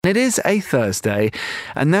It is a Thursday,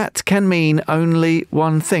 and that can mean only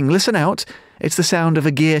one thing. Listen out. It's the sound of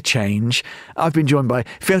a gear change. I've been joined by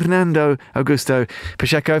Fernando Augusto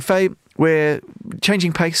Pacheco. Faye, we're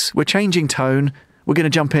changing pace, we're changing tone. We're going to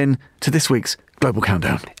jump in to this week's Global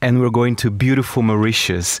Countdown. And we're going to beautiful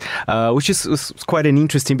Mauritius, which is quite an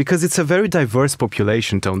interesting, because it's a very diverse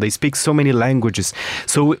population, Tom. They speak so many languages.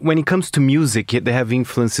 So when it comes to music, they have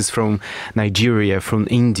influences from Nigeria, from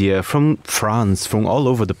India, from France, from all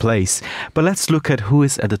over the place. But let's look at who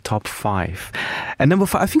is at the top 5. And number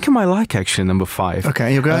 5, I think you might like actually number 5.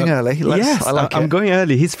 Okay, you're going early. Yes, I like I'm going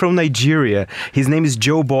early. He's from Nigeria. His name is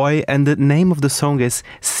Joeboy, and the name of the song is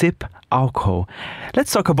Sip Alcohol.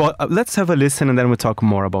 Let's have a listen, and then we'll talk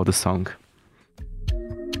more about the song.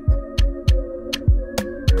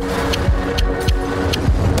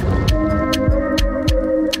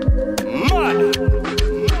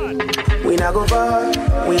 We not go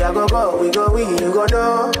far, we are go, you go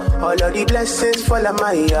know. All of the blessings fall on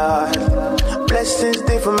my yard. Blessings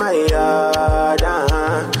stay for my yard,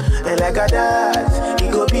 And like a dad,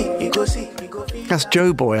 you go see. That's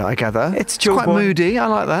Joeboy, I gather. It's quite moody. I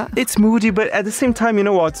like that. It's moody, but at the same time, you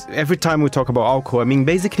know what? Every time we talk about alcohol, I mean,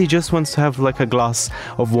 basically just wants to have like a glass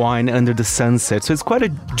of wine under the sunset. So it's quite a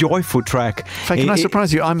joyful track. Faye, can I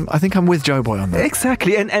surprise you? I think I'm with Joeboy on that.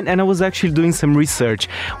 Exactly. And I was actually doing some research.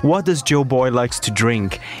 What does Joeboy likes to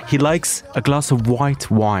drink? He likes a glass of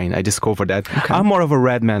white wine. I discovered that. Okay. I'm more of a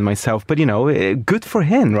red man myself, but you know, good for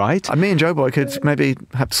him, right? Me and Joeboy could maybe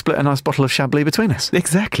have split a nice bottle of Chablis between us.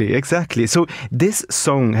 Exactly. So this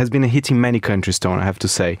song has been a hit in many countries, Tom, I have to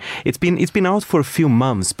say. It's been out for a few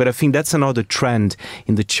months, but I think that's another trend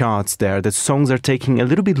in the charts there, that songs are taking a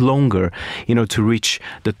little bit longer, to reach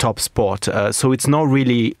the top spot. So it's not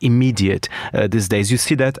really immediate these days. You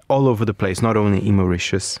see that all over the place, not only in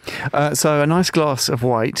Mauritius. So a nice glass of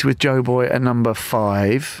white with Joeboy at number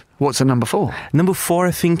 5. What's a number 4? Number 4,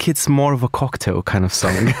 I think it's more of a cocktail kind of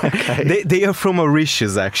song. Okay. They are from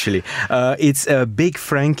Mauritius, actually. It's Big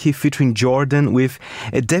Frankie featuring Jordan with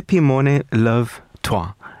Depuis Mon Love Toi,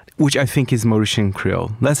 which I think is Mauritian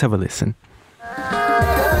Creole. Let's have a listen.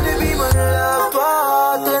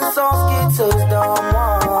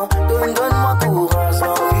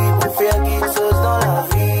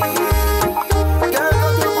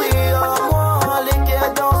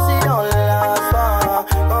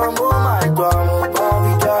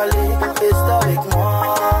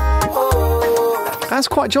 That's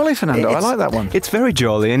quite jolly, Fernando. I like that one. It's very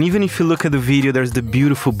jolly, and even if you look at the video, there's the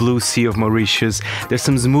beautiful blue sea of Mauritius. There's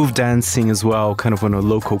some smooth dancing as well, kind of on a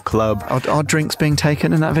local club. Are drinks being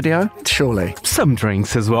taken in that video? Surely. Some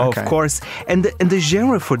drinks as well, okay. Of course. And the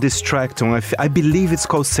genre for this track, Tom, I believe it's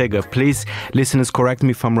called Sega. Please, listeners, correct me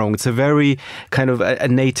if I'm wrong. It's a very kind of a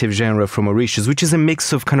native genre from Mauritius, which is a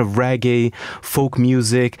mix of kind of reggae, folk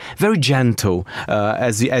music, very gentle,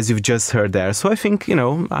 as you've just heard there. So I think,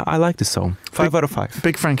 I like the song. 5 out of 5.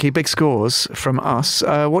 Big Frankie, big scores from us.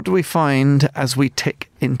 What do we find as we tick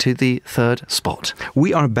into the 3rd spot?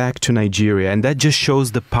 We are back to Nigeria, and that just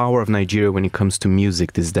shows the power of Nigeria when it comes to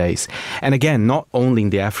music these days. And again, not only in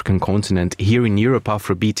the African continent, here in Europe,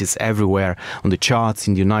 Afrobeat is everywhere on the charts,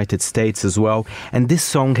 in the United States as well. And this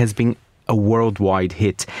song has been a worldwide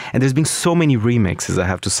hit, and there's been so many remixes, I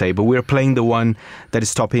have to say, but we're playing the one that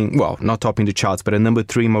is topping, well, not topping the charts, but at number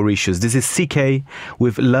 3 Mauritius. This is CK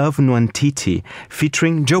with Love Nwantiti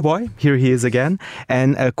featuring Joeboy, here he is again,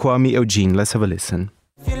 and Kwame Eugene. Let's have a listen.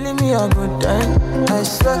 Feeling me a good time, I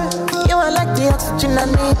swear. You are like the oxygen I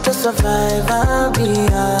need to survive, I'll be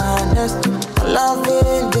honest.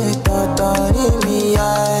 Loving the thought in me,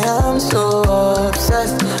 I am so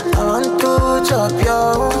obsessed. I want to chop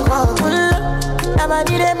your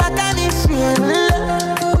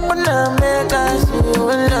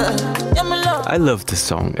I love this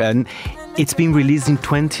song, and it's been released in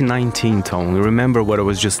 2019, Tom. Remember what I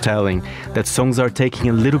was just telling, that songs are taking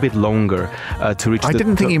a little bit longer to reach I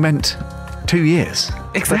didn't think you meant 2 years.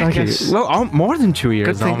 Exactly. Well, more than 2 years.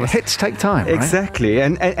 Good thing. Hits take time, right? Exactly.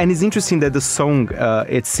 And it's interesting that the song,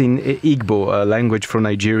 it's in Igbo language from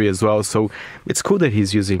Nigeria as well. So it's cool that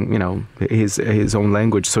he's using, his own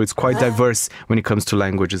language. So it's quite diverse when it comes to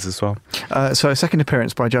languages as well. So a second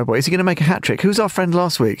appearance by Joeboy. Is he going to make a hat trick? Who's our friend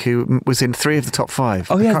last week who was in 3 of the top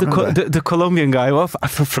 5? Oh, yeah, the Colombian guy. Well, I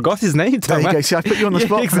forgot his name. There you go. See, I put you on the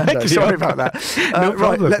spot. Exactly. Sorry about that. No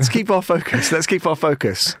problem. Right, let's keep our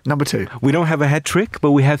focus. Number 2. We don't have a hat trick,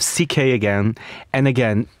 but we have CK again. And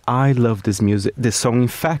again, I love this song. In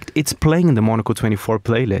fact, it's playing in the Monaco 24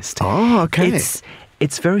 playlist. Oh, okay.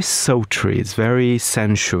 It's very sultry, it's very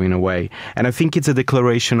sensual in a way. And I think it's a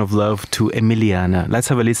declaration of love to Emiliana. Let's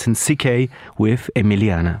have a listen. CK with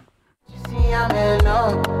Emiliana. I'm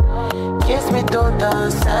alone. Kiss me through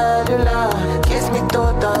the cellular, kiss me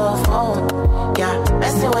through the phone. Yeah,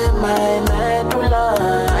 messing with my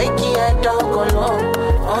medulla. I can't talk alone.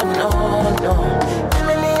 Oh no, no.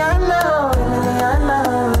 Emiliano, Emiliano,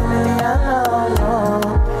 Emiliano, no.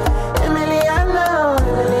 Emiliano,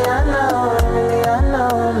 Emiliano, Emiliano,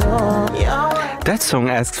 no. That song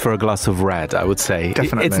asks for a glass of red, I would say.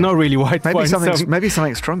 Definitely. It's not really white wine song. Maybe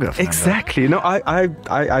something stronger. Fernando. Exactly. No,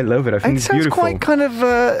 I love it. I think It it's sounds beautiful. quite kind of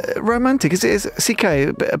romantic. Is CK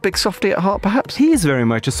a big softie at heart, perhaps? He is very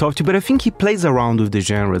much a softie, but I think he plays around with the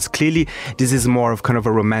genres. Clearly, this is more of kind of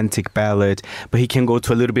a romantic ballad, but he can go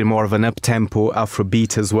to a little bit more of an up-tempo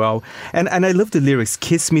Afrobeat as well. And I love the lyrics,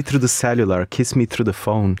 kiss me through the cellular, kiss me through the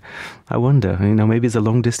phone. I wonder, maybe it's a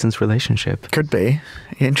long-distance relationship. Could be.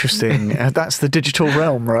 Interesting. That's the digital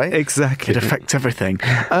realm, right? Exactly. It affects everything.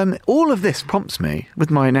 All of this prompts me,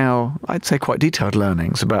 with my now, I'd say, quite detailed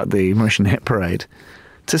learnings about the Mauritian Hit Parade,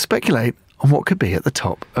 to speculate on what could be at the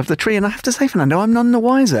top of the tree. And I have to say, Fernando, I'm none the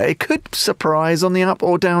wiser. It could surprise on the up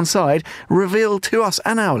or downside, reveal to us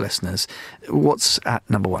and our listeners what's at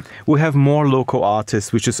number one. We have more local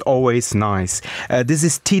artists, which is always nice. This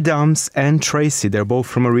is T-Dams and Tracy. They're both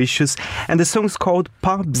from Mauritius. And the song's called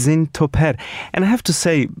Pabzin Toper. And I have to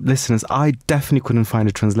say, listeners, I definitely couldn't find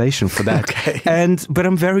a translation for that. Okay. But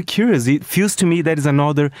I'm very curious. It feels to me that is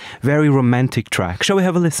another very romantic track. Shall we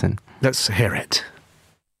have a listen? Let's hear it.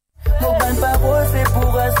 Mon bonne parole, c'est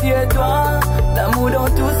pour assieds-toi. L'amour dans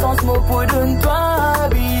tous sens, mot pour donne-toi,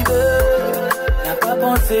 baby. N'a pas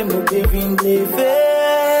pensé, mon Kevin Levé.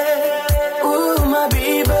 Ouh, ma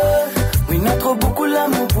baby. Oui, n'a trop beaucoup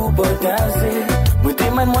l'amour pour partager. Moi,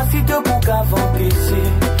 témoigne-moi si tu pour qu'avant péché.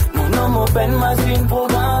 Mon nom, mon peine, machine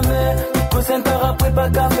programmée. Concentre après, pas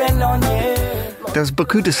qu'à faire non, There's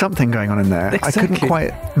beaucoup de something going on in there. Exactly. I couldn't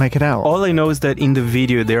quite make it out. All I know is that in the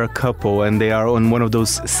video they're a couple and they are on one of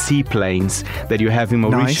those seaplanes that you have in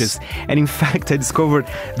Mauritius. Nice. And in fact, I discovered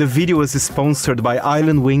the video was sponsored by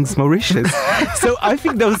Island Wings Mauritius. So I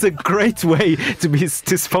think that was a great way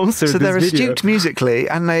to sponsor So this they're video. astute musically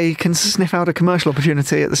and they can sniff out a commercial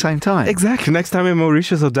opportunity at the same time. Exactly. Next time in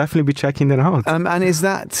Mauritius, I'll definitely be checking that out. And is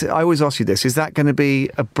that, I always ask you this, is that going to be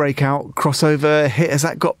a breakout crossover hit? Has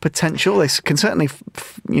that got potential? They can certainly,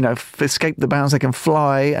 escape the bounds. They can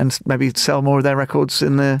fly and maybe sell more of their records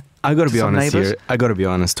in the... I got to be some honest neighbours? here. I got to be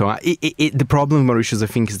honest, Tom. The problem with Mauritius, I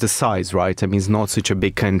think, is the size, right? I mean, it's not such a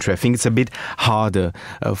big country. I think it's a bit harder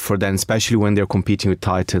for them, especially when they're competing with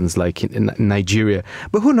titans like in Nigeria.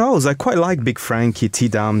 But who knows? I quite like Big Frankie,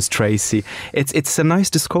 T-Dams, Tracy. It's a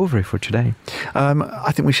nice discovery for today.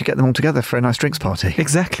 I think we should get them all together for a nice drinks party.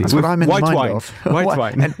 Exactly. That's what I'm in White the mind wine. of. White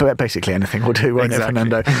wine. And basically anything will do, won't Exactly.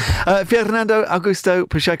 it, Fernando? Fernando Augusto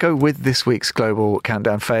Pacheco with this week's Global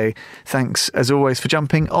Countdown. Faye, thanks as always for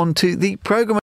jumping onto the programme.